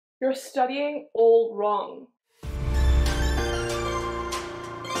You're studying all wrong.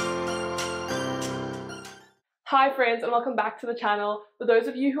 Hi friends, and welcome back to the channel. For those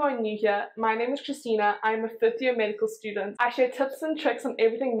of you who are new here, my name is Christina. I am a 5th year medical student. I share tips and tricks on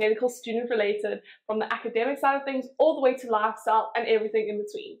everything medical student related, from the academic side of things all the way to lifestyle and everything in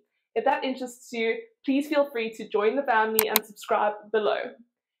between. If that interests you, please feel free to join the family and subscribe below.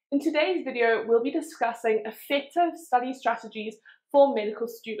 In today's video, we'll be discussing effective study strategies for medical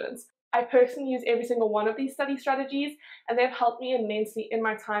students. I personally use every single one of these study strategies, and they've helped me immensely in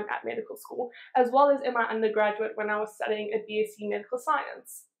my time at medical school, as well as in my undergraduate when I was studying a BSc Medical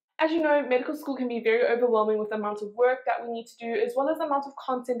Science. As you know, medical school can be very overwhelming with the amount of work that we need to do, as well as the amount of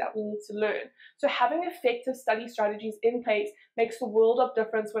content that we need to learn. So having effective study strategies in place makes the world of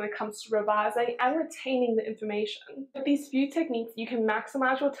difference when it comes to revising and retaining the information. With these few techniques, you can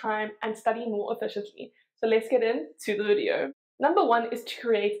maximize your time and study more efficiently. So let's get into the video. Number one is to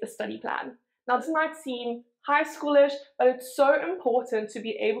create a study plan. Now, this might seem high schoolish, but it's so important to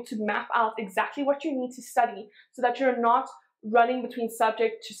be able to map out exactly what you need to study so that you're not running between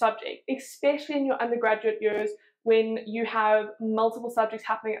subject to subject, especially in your undergraduate years when you have multiple subjects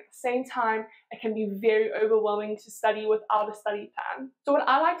happening at the same time. It can be very overwhelming to study without a study plan. So what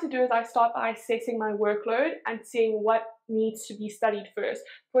I like to do is I start by assessing my workload and seeing what needs to be studied first.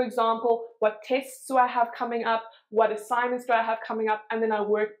 For example, what tests do I have coming up? What assignments do I have coming up? And then I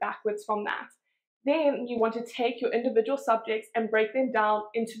work backwards from that. Then you want to take your individual subjects and break them down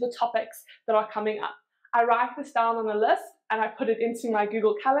into the topics that are coming up. I write this down on a list and I put it into my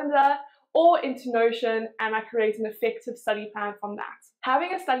Google Calendar or into Notion, and I create an effective study plan from that.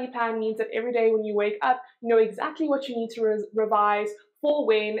 Having a study plan means that every day when you wake up, you know exactly what you need to revise for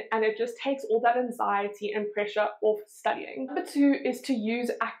when, and it just takes all that anxiety and pressure off studying. Number two is to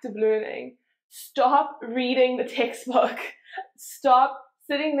use active learning. Stop reading the textbook. Stop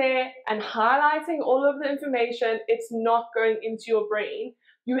sitting there and highlighting all of the information. It's not going into your brain.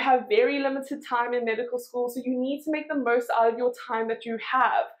 You have very limited time in medical school, so you need to make the most out of your time that you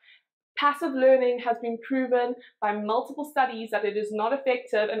have. Passive learning has been proven by multiple studies that it is not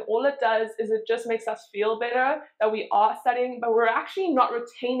effective, and all it does is it just makes us feel better that we are studying, but we're actually not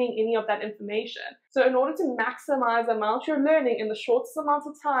retaining any of that information. So in order to maximize the amount you're learning in the shortest amount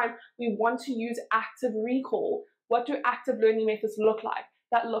of time, we want to use active recall. What do active learning methods look like?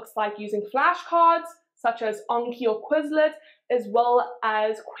 That looks like using flashcards, such as Anki or Quizlet, as well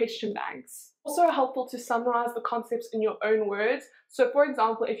as question banks. Also helpful to summarize the concepts in your own words. So for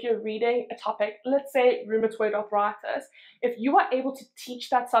example, if you're reading a topic, let's say rheumatoid arthritis, if you are able to teach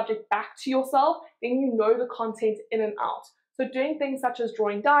that subject back to yourself, then you know the content in and out. So doing things such as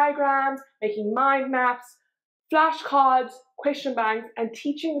drawing diagrams, making mind maps, flashcards, question banks, and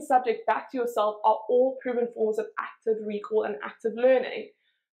teaching the subject back to yourself are all proven forms of active recall and active learning.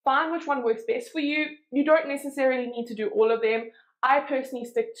 Find which one works best for you. You don't necessarily need to do all of them. I personally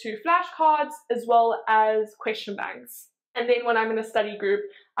stick to flashcards as well as question banks. And then when I'm in a study group,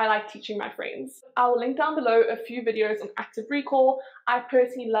 I like teaching my friends. I'll link down below a few videos on active recall. I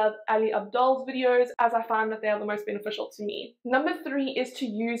personally love Ali Abdal's videos as I find that they are the most beneficial to me. Number three is to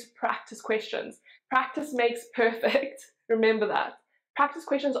use practice questions. Practice makes perfect. Remember that. Practice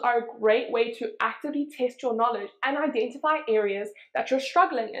questions are a great way to actively test your knowledge and identify areas that you're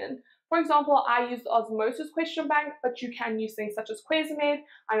struggling in. For example, I use the Osmosis question bank, but you can use things such as QuizMed.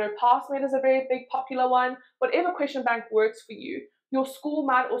 I know PassMed is a very big popular one. Whatever question bank works for you. Your school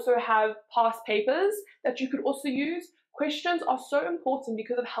might also have past papers that you could also use. Questions are so important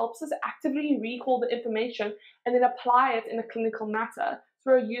because it helps us actively recall the information and then apply it in a clinical matter.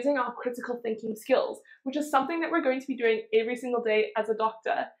 So we're using our critical thinking skills, which is something that we're going to be doing every single day as a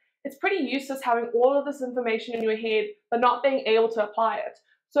doctor. It's pretty useless having all of this information in your head, but not being able to apply it.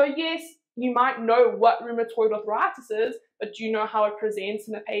 So yes, you might know what rheumatoid arthritis is, but do you know how it presents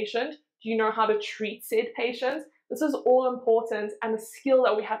in a patient? Do you know how to treat said patients? This is all important and a skill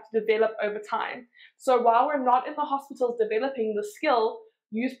that we have to develop over time. So while we're not in the hospitals developing the skill,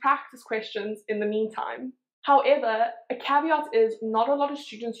 use practice questions in the meantime. However, a caveat is not a lot of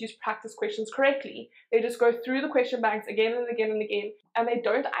students use practice questions correctly. They just go through the question banks again and again and again, and they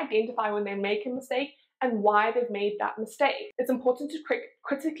don't identify when they make a mistake and why they've made that mistake. It's important to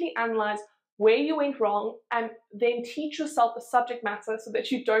critically analyze where you went wrong and then teach yourself the subject matter so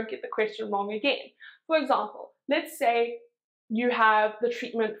that you don't get the question wrong again. For example, let's say you have the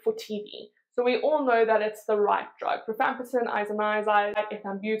treatment for TB. So we all know that it's the right drug, rifampicin, isoniazid,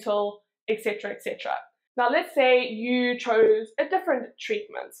 ethambutol, etc., etc. Now let's say you chose a different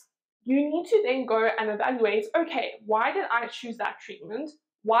treatment. You need to then go and evaluate, okay, why did I choose that treatment?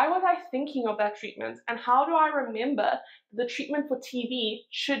 Why was I thinking of that treatment? And how do I remember the treatment for TB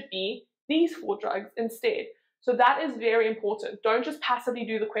should be these 4 drugs instead? So that is very important. Don't just passively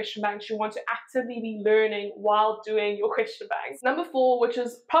do the question banks. You want to actively be learning while doing your question banks. Number 4, which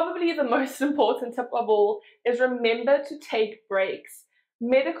is probably the most important tip of all, is remember to take breaks.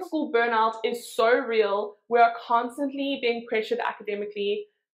 Medical school burnout is so real. We are constantly being pressured academically.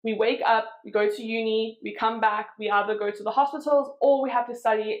 We wake up, we go to uni, we come back, we either go to the hospitals or we have to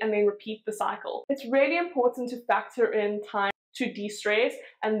study and then repeat the cycle. It's really important to factor in time to de-stress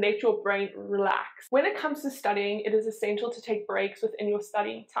and let your brain relax. When it comes to studying, it is essential to take breaks within your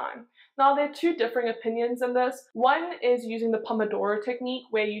studying time. Now, there are 2 differing opinions in this. One is using the Pomodoro technique,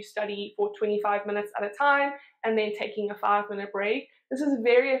 where you study for 25 minutes at a time and then taking a 5-minute break. This is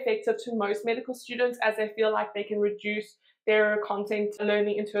very effective to most medical students, as they feel like they can reduce their content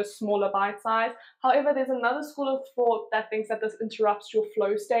learning into a smaller bite size. However, there's another school of thought that thinks that this interrupts your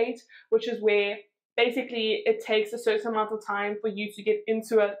flow state, which is where basically it takes a certain amount of time for you to get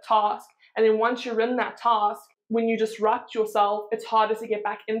into a task, and then once you're in that task, when you disrupt yourself, it's harder to get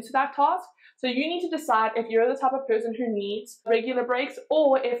back into that task. So you need to decide if you're the type of person who needs regular breaks,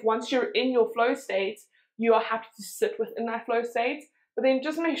 or if once you're in your flow state, you are happy to sit within that flow state. But then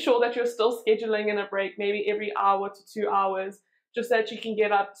just make sure that you're still scheduling in a break, maybe every hour to 2 hours, just so that you can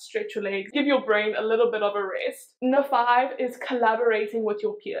get up, stretch your legs, give your brain a little bit of a rest. Number 5 is collaborating with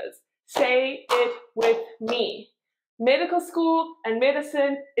your peers. Say it with me. Medical school and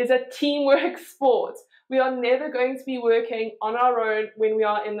medicine is a teamwork sport. We are never going to be working on our own when we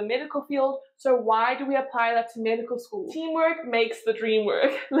are in the medical field, so why do we apply that to medical school? Teamwork makes the dream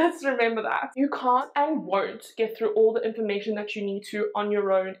work. Let's remember that. You can't and won't get through all the information that you need to on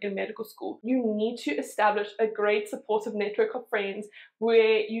your own in medical school. You need to establish a great supportive network of friends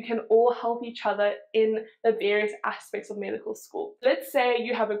where you can all help each other in the various aspects of medical school. Let's say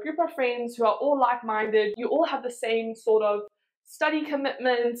you have a group of friends who are all like-minded, you all have the same sort of study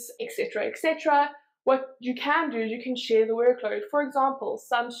commitments, etc., etc. What you can do is you can share the workload. For example,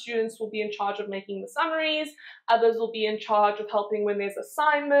 some students will be in charge of making the summaries, others will be in charge of helping when there's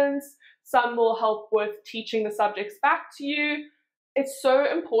assignments, some will help with teaching the subjects back to you. It's so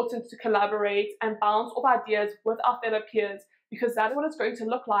important to collaborate and bounce off ideas with our fellow peers, because that's what it's going to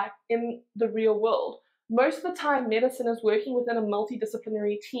look like in the real world. Most of the time, medicine is working within a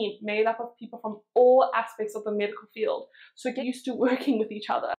multidisciplinary team made up of people from all aspects of the medical field. So get used to working with each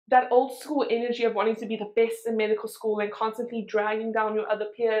other. That old school energy of wanting to be the best in medical school and constantly dragging down your other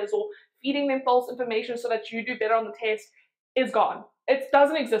peers or feeding them false information so that you do better on the test is gone. It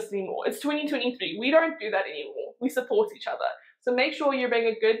doesn't exist anymore. It's 2023. We don't do that anymore. We support each other. So make sure you're being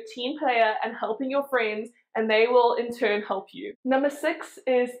a good team player and helping your friends, and they will in turn help you. Number 6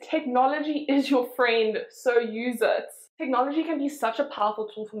 is technology is your friend, so use it. Technology can be such a powerful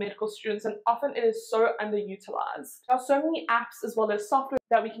tool for medical students, and often it is so underutilized. There are so many apps as well as software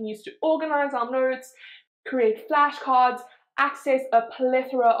that we can use to organize our notes, create flashcards, access a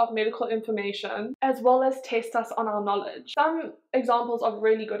plethora of medical information, as well as test us on our knowledge. Some examples of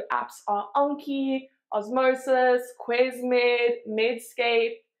really good apps are Anki, Osmosis, Quizmed,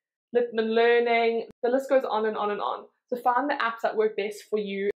 Medscape, Litman Learning. The list goes on and on and on. So find the apps that work best for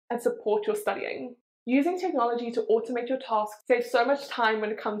you and support your studying. Using technology to automate your tasks saves so much time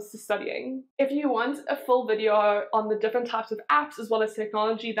when it comes to studying. If you want a full video on the different types of apps as well as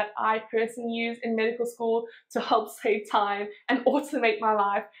technology that I personally use in medical school to help save time and automate my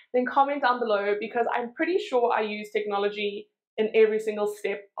life, then comment down below, because I'm pretty sure I use technology in every single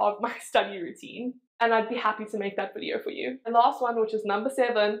step of my study routine, and I'd be happy to make that video for you. And last one, which is number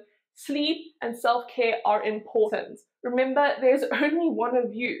 7, sleep and self-care are important. Remember, there's only one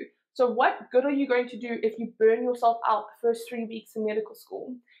of you. So what good are you going to do if you burn yourself out the first 3 weeks in medical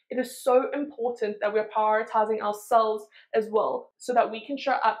school? It is so important that we're prioritizing ourselves as well, so that we can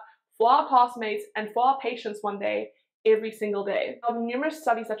show up for our classmates and for our patients one day, every single day. There are numerous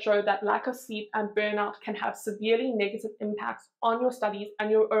studies that show that lack of sleep and burnout can have severely negative impacts on your studies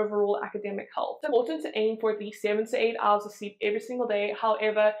and your overall academic health. It's important to aim for at least 7 to 8 hours of sleep every single day.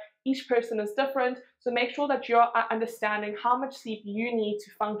 However, each person is different, so make sure that you're understanding how much sleep you need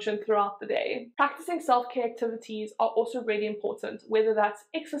to function throughout the day. Practicing self-care activities are also really important, whether that's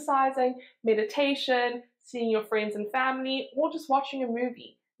exercising, meditation, seeing your friends and family, or just watching a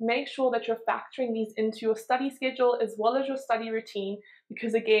movie. Make sure that you're factoring these into your study schedule as well as your study routine,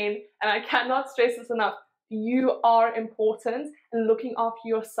 because again, and I cannot stress this enough, you are important, and looking after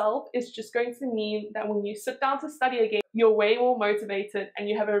yourself is just going to mean that when you sit down to study again, you're way more motivated and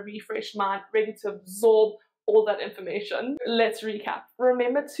you have a refreshed mind ready to absorb all that information. Let's recap.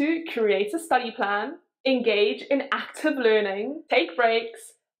 Remember to create a study plan, engage in active learning, take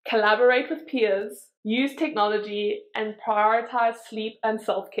breaks, collaborate with peers, use technology, and prioritize sleep and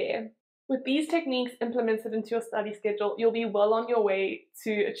self-care. With these techniques implemented into your study schedule, you'll be well on your way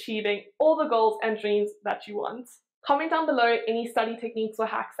to achieving all the goals and dreams that you want. Comment down below any study techniques or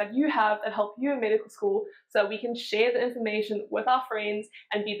hacks that you have that help you in medical school so we can share the information with our friends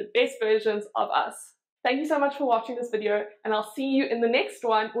and be the best versions of us. Thank you so much for watching this video, and I'll see you in the next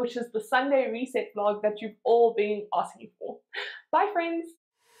one, which is the Sunday reset vlog that you've all been asking for. Bye friends!